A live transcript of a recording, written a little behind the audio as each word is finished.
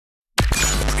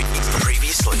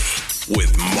Honestly,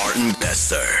 with Martin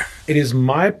Bester. It is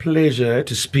my pleasure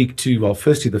to speak to, well,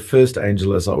 firstly, the first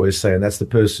angel, as I always say, and that's the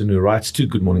person who writes to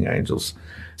Good Morning Angels.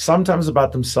 Sometimes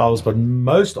about themselves, but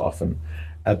most often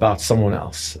about someone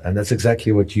else. And that's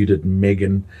exactly what you did,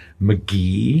 Megan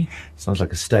McGee. Sounds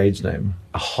like a stage name.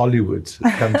 A Hollywood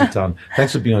come to town.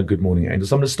 Thanks for being on Good Morning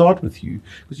Angels. I'm going to start with you,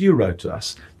 because you wrote to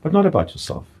us, but not about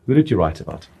yourself. Who did you write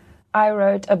about? I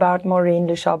wrote about Maureen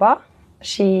Lushaba.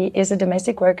 She is a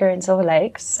domestic worker in Silver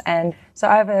Lakes, and so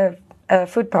I have a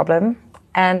foot problem,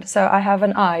 and so I have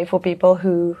an eye for people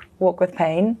who walk with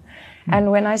pain.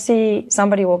 And when I see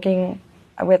somebody walking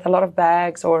with a lot of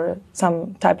bags or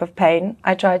some type of pain,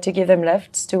 I try to give them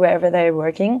lifts to wherever they're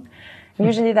working.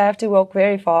 Usually they have to walk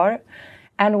very far.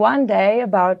 And one day,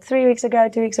 about 2 weeks ago,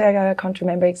 I can't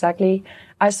remember exactly,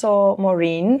 I saw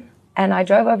Maureen, and I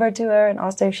drove over to her and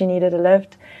asked her if she needed a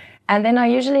lift. And then I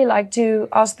usually like to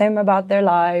ask them about their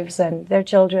lives and their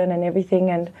children and everything.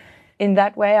 And in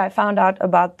that way, I found out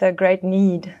about the great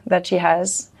need that she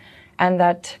has, and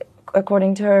that,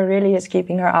 according to her, really is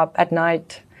keeping her up at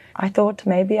night. I thought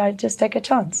maybe I'd just take a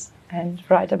chance and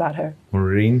write about her.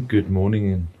 Maureen, good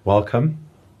morning and welcome.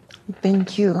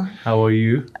 Thank you. How are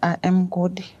you? I am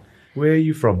good. Where are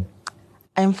you from?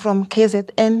 I'm from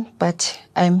KZN, but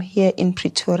I'm here in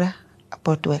Pretoria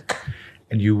about work.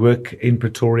 And you work in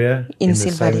Pretoria? In the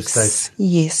Silver same Lakes. estate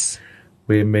Yes.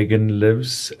 where Megan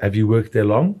lives. Have you worked there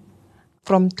long?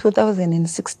 From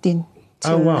 2016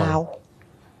 till now.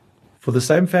 For the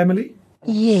same family?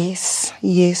 Yes.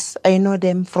 I know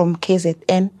them from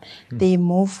KZN. They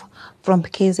moved from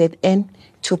KZN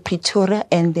to Pretoria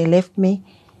and they left me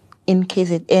in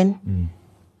KZN.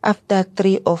 After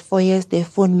 3 or 4 years, they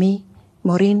phoned me,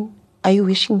 Maureen, are you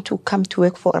wishing to come to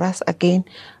work for us again?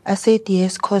 I said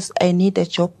yes, because I need a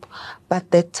job. But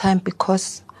that time,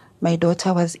 because my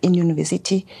daughter was in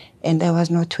university and I was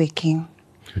not working.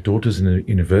 Your daughter's in a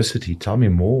university. Tell me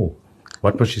more.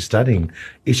 What was she studying?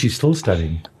 Is she still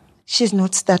studying? She's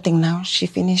not studying now. She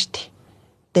finished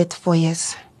that 4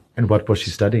 years. And what was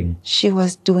she studying? She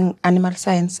was doing animal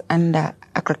science and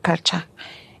agriculture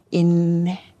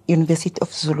in University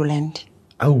of Zululand.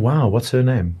 Oh, wow. What's her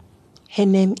name? Her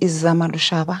name is Zama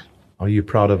Lushaba. Are you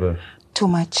proud of her? Too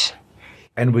much.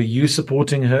 And were you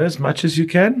supporting her as much as you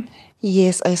can?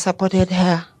 Yes, I supported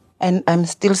her. And I'm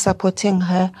still supporting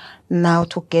her now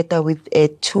together with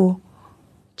 2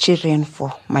 children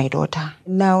for my daughter.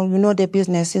 Now, the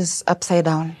business is upside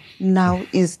down. Now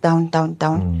is down.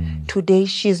 Today,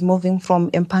 she's moving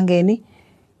from Empangeni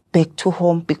back to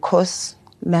home because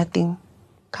nothing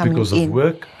coming in. Because of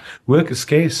work? Work is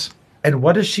scarce. And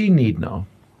what does she need now?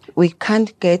 We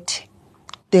can't get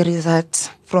the results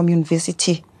from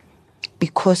university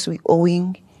because we're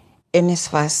owing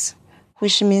NSFAS,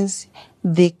 which means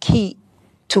the key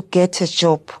to get a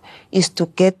job is to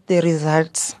get the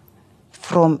results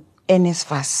from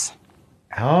NSFAS.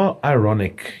 How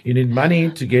ironic. You need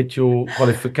money to get your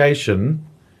qualification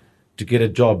to get a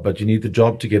job, but you need the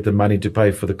job to get the money to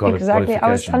pay for the qualification. Exactly.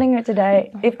 I was telling her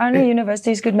today, if only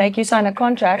universities could make you sign a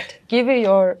contract, give you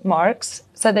your marks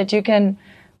so that you can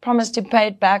promise to pay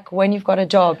it back when you've got a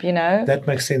job, That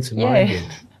makes sense in my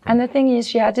head. And the thing is,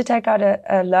 she had to take out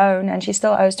a loan, and she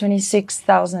still owes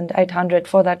 26,800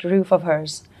 for that roof of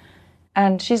hers.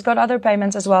 And she's got other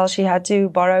payments as well. She had to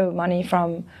borrow money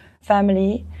from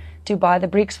family to buy the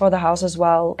bricks for the house as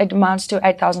well. It amounts to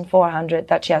 8,400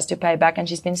 that she has to pay back, and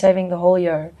she's been saving the whole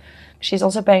year. She's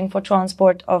also paying for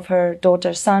transport of her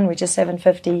daughter's son, which is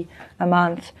 750 a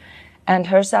month. And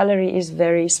her salary is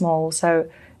very small, so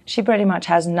she pretty much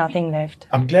has nothing left.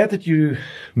 I'm glad that you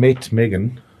met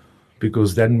Megan,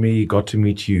 because then we got to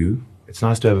meet you. It's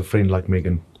nice to have a friend like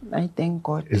Megan. I thank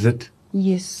God. Is it?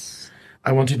 Yes.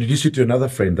 I want to introduce you to another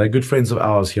friend. They're good friends of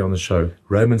ours here on the show.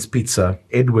 Roman's Pizza.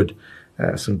 Edward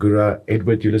Sungura.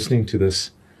 Edward, you're listening to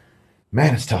this.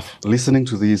 Man, it's tough. Listening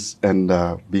to this and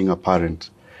being a parent,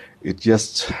 it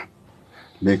just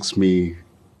makes me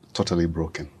totally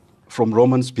broken. From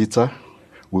Roman's Pizza,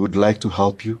 we would like to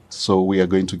help you, so we are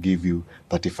going to give you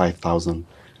 35,000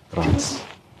 rands.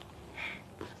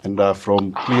 And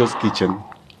from Cleo's Kitchen,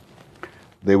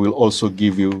 they will also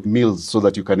give you meals so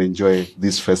that you can enjoy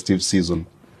this festive season.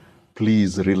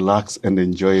 Please relax and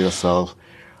enjoy yourself.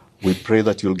 We pray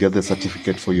that you'll get the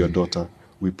certificate for your daughter.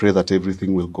 We pray that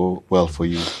everything will go well for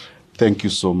you. Thank you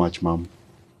so much, Mom.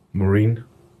 Maureen,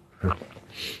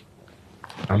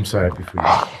 I'm so happy for you.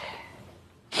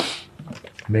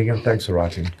 Megan, thanks for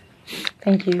writing.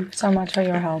 Thank you so much for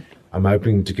your help. I'm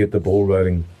hoping to get the ball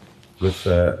rolling with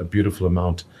a beautiful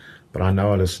amount, but I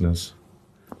know our listeners.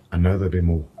 I know there'll be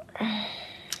more.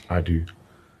 I do.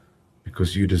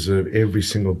 Because you deserve every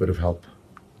single bit of help.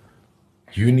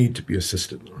 You need to be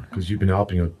assisted because you've been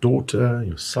helping your daughter,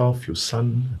 yourself, your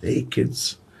son, their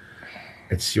kids.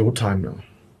 It's your time now.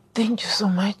 Thank you so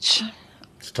much.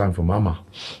 It's time for Mama.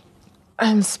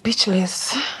 I'm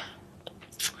speechless.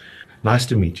 Nice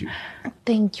to meet you.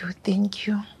 Thank you, thank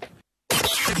you.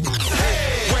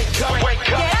 Wake up.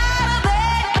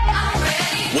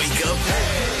 Wake up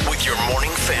with your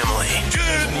morning family.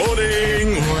 Good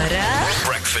morning. What up?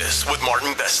 Breakfast with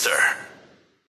Martin Bester.